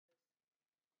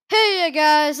Hey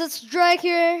guys, it's Drake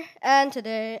here, and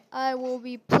today I will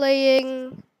be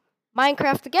playing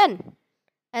Minecraft again.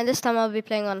 And this time I'll be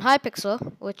playing on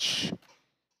Hypixel, which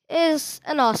is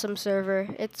an awesome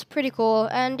server. It's pretty cool,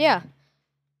 and yeah,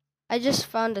 I just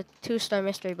found a 2-star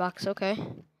mystery box, okay.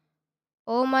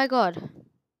 Oh my god.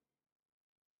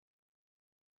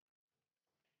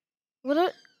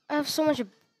 What I have so much,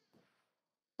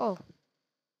 oh,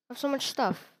 I have so much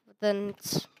stuff, but then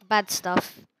it's bad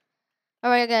stuff.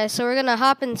 Alright guys, so we're gonna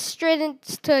hop in straight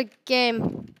into a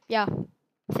game, yeah,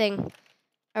 thing.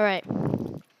 Alright.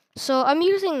 So I'm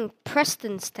using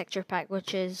Preston's texture pack,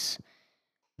 which is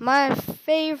my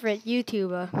favorite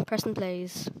YouTuber, Preston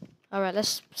Plays. Alright,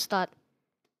 let's start.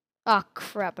 Ah,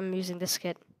 crap, I'm using this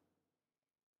kit.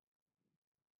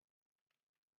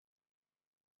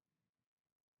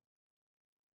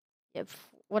 Yep,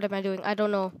 what am I doing? I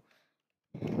don't know.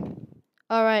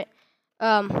 Alright,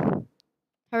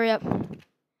 hurry up.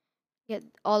 Get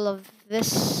all of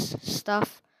this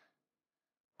stuff.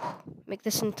 Make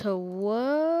this into wood.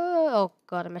 Oh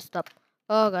god, I messed up.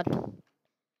 Oh god.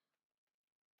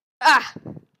 Ah!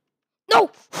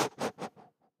 No!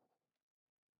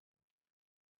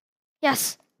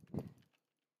 Yes!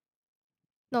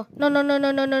 No, no, no, no,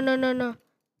 no, no, no, no, no, no.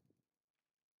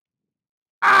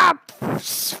 Ah!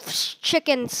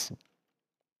 Chickens.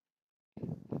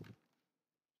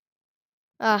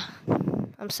 Ah,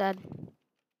 I'm sad.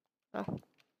 Oh.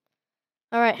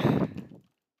 Alright.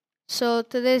 So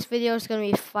today's video is gonna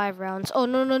be 5 rounds. Oh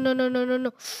no no no no no no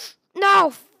no.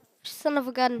 No! Son of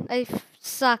a gun. I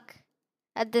suck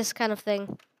at this kind of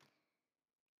thing.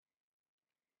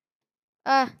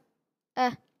 Uh,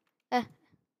 uh, uh.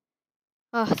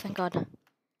 Oh, thank God.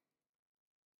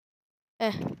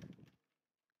 Eh.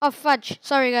 Oh, fudge.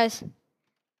 Sorry, guys.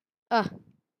 Uh,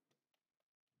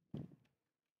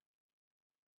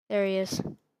 there he is.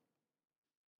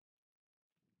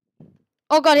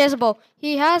 Oh God, he has a bow.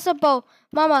 He has a bow.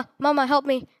 Mama, mama, help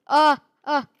me. Uh.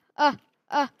 Uh.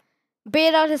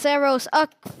 Bait out his arrows.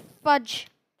 Fudge.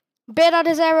 Bait out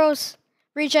his arrows.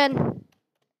 Regen.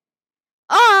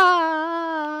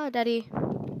 Ah, daddy.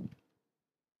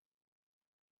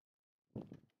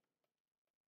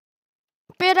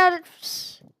 Bait out.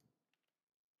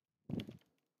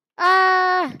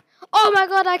 Ah. Oh my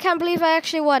God, I can't believe I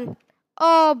actually won.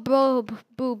 Oh,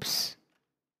 boobs.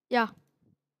 Yeah.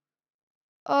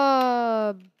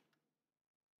 Uh.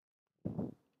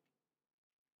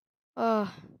 Uh.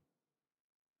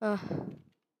 Uh.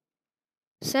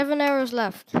 7 arrows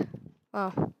left.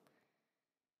 Wow.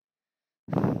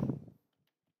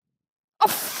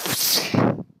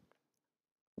 Oh.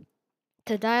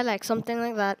 To die like something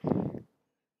like that.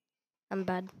 I'm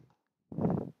bad.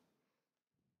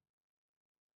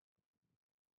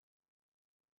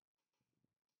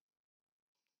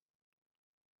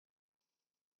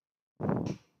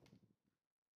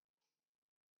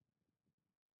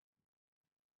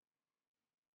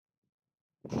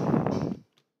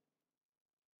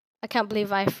 I can't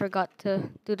believe I forgot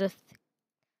to do the.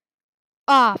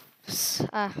 Ah.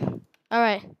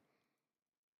 Alright.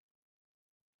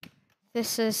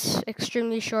 This is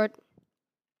extremely short.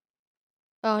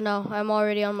 Oh no, I'm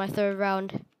already on my 3rd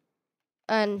round.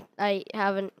 And I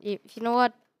haven't. You know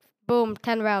what? Boom,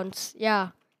 10 rounds. Yeah,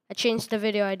 I changed the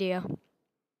video idea.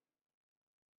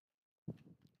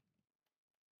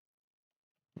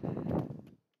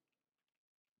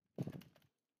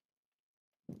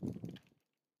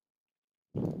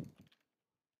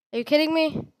 Are you kidding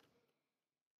me?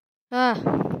 Ah.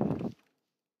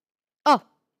 Oh.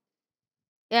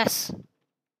 Yes.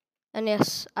 And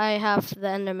yes, I have the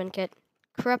Enderman kit.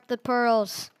 Corrupted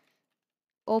pearls.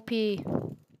 OP.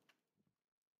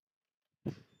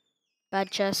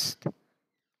 Bad chest.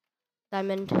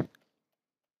 Diamond.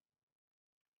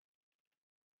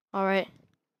 Alright.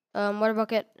 What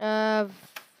about it?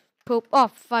 Poop. Oh,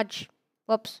 fudge.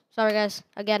 Whoops. Sorry, guys.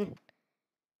 Again.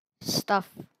 Stuff.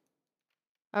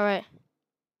 Alright.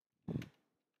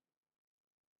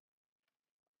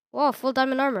 Whoa, full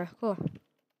diamond armor. Cool.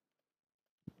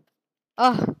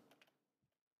 Oh.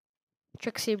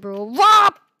 Trixie brew.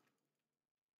 Wop!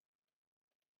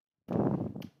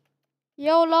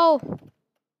 YOLO.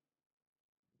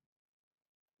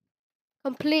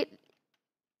 Complete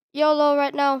YOLO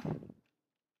right now.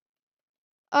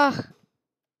 Ugh.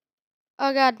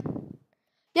 Oh god.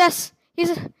 Yes!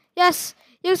 Yes!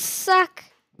 You suck!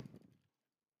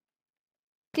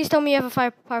 Please tell me you have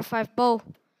a power 5 bow.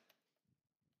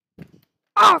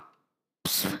 Oh!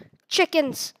 Psst,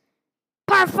 chickens!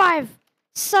 Power 5!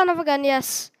 Son of a gun,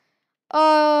 yes.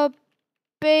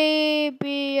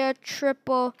 Baby, a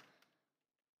triple.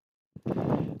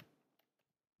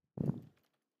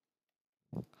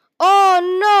 Oh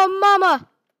no, mama!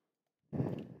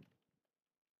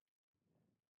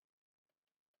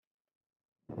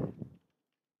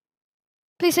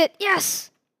 Please hit.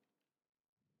 Yes!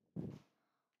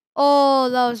 Oh,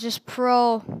 that was just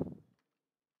pro.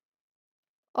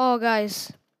 Oh,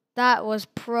 guys. That was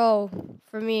pro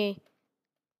for me.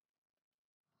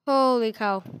 Holy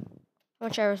cow. How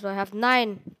much arrows do I have?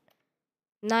 9.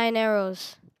 9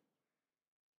 arrows.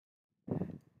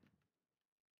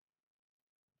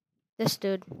 This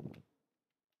dude.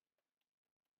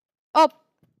 Oh!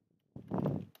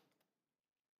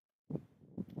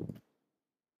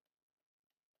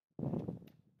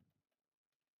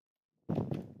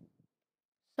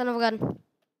 Son of a gun.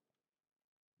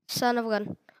 Son of a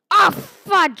gun. Oh,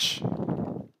 fudge!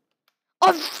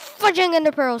 Oh, fudging in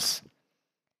the pearls.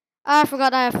 I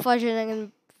forgot I have fudging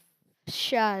and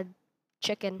shad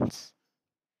chickens.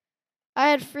 I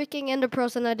had freaking ender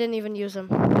pearls and I didn't even use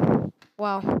them.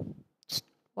 Wow. Just,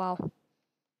 wow.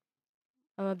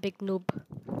 I'm a big noob.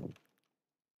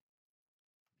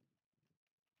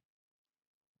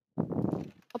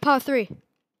 Oh, power 3.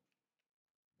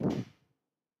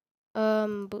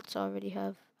 Boots I already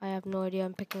have. I have no idea.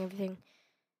 I'm picking everything.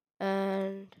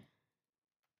 And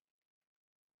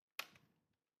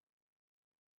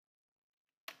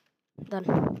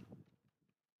done.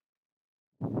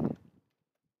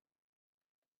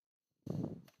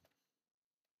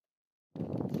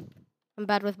 I'm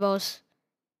bad with bows.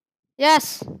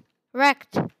 Yes!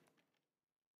 Wrecked.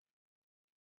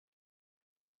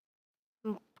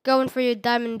 I'm going for you,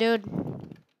 diamond dude.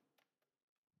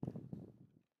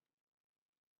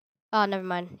 Oh, never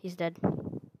mind. He's dead.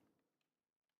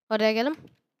 Oh, did I get him?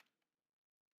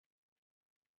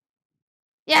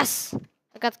 Yes!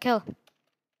 I got the kill.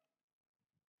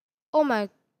 Oh my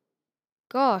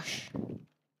gosh.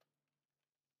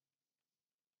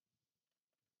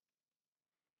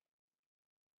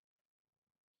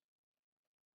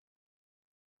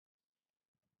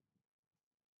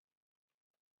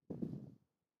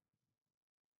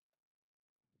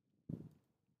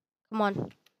 Come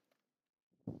on.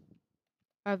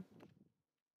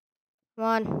 Come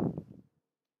on.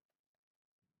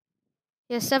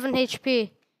 He has 7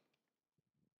 HP.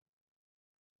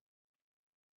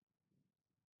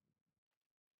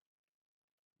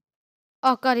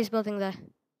 Oh god, he's building there.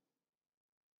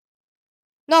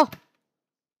 No!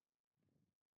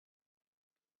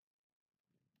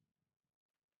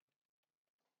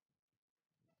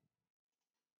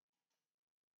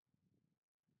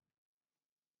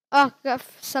 Oh, god,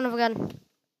 son of a gun.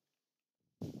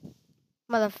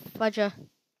 Mother fudger.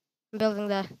 I'm building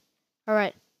there.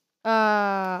 Alright.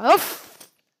 Oof!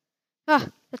 Ah,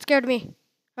 that scared me.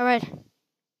 Alright.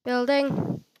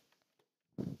 Building.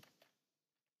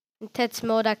 Intense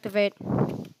mode activate.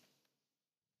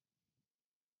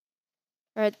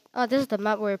 Alright. Oh, this is the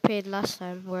map where we played last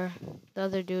time, where the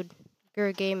other dude,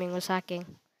 Gur Gaming, was hacking.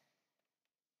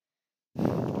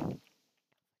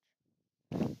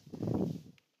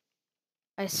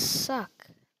 I suck.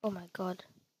 Oh my god.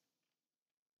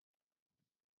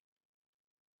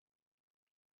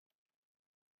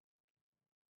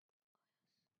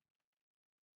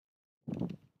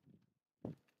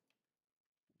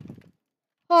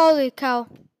 Holy cow.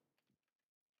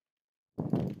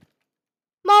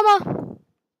 Mama!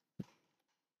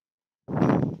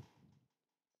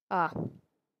 Ah.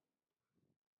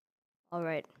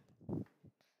 Alright.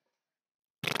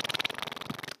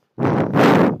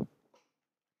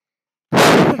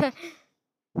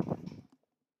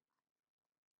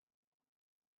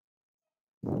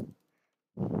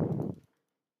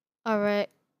 Alright.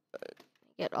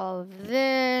 Get all of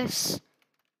this.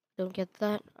 Don't get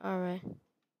that. Alright.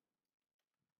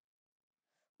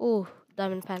 Ooh,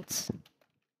 diamond pants.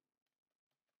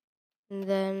 And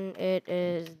then it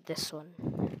is this one.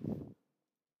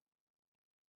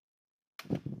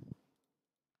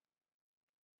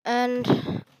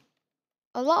 And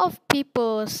a lot of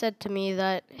people said to me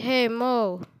that, hey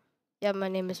Mo, yeah, my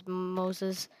name is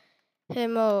Moses. Hey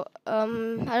Mo, I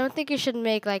don't think you should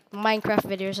make like Minecraft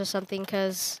videos or something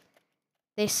because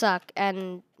they suck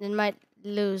and it might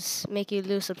make you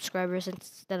lose subscribers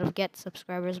instead of get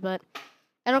subscribers, but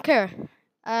I don't care.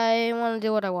 I want to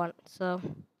do what I want, so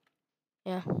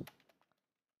yeah.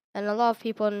 And a lot of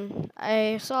people,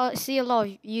 see a lot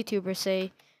of YouTubers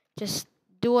say, just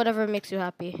do whatever makes you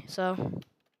happy. So,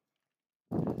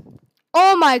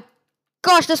 oh my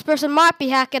gosh, this person might be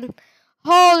hacking.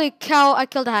 Holy cow, I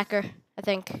killed a hacker, I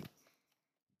think.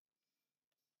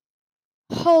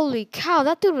 Holy cow,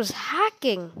 that dude was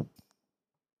hacking.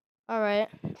 Alright,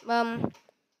 I'm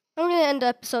gonna end the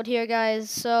episode here, guys.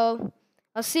 So,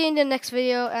 I'll see you in the next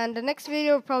video, and the next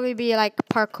video will probably be like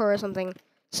parkour or something.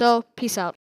 So, peace out.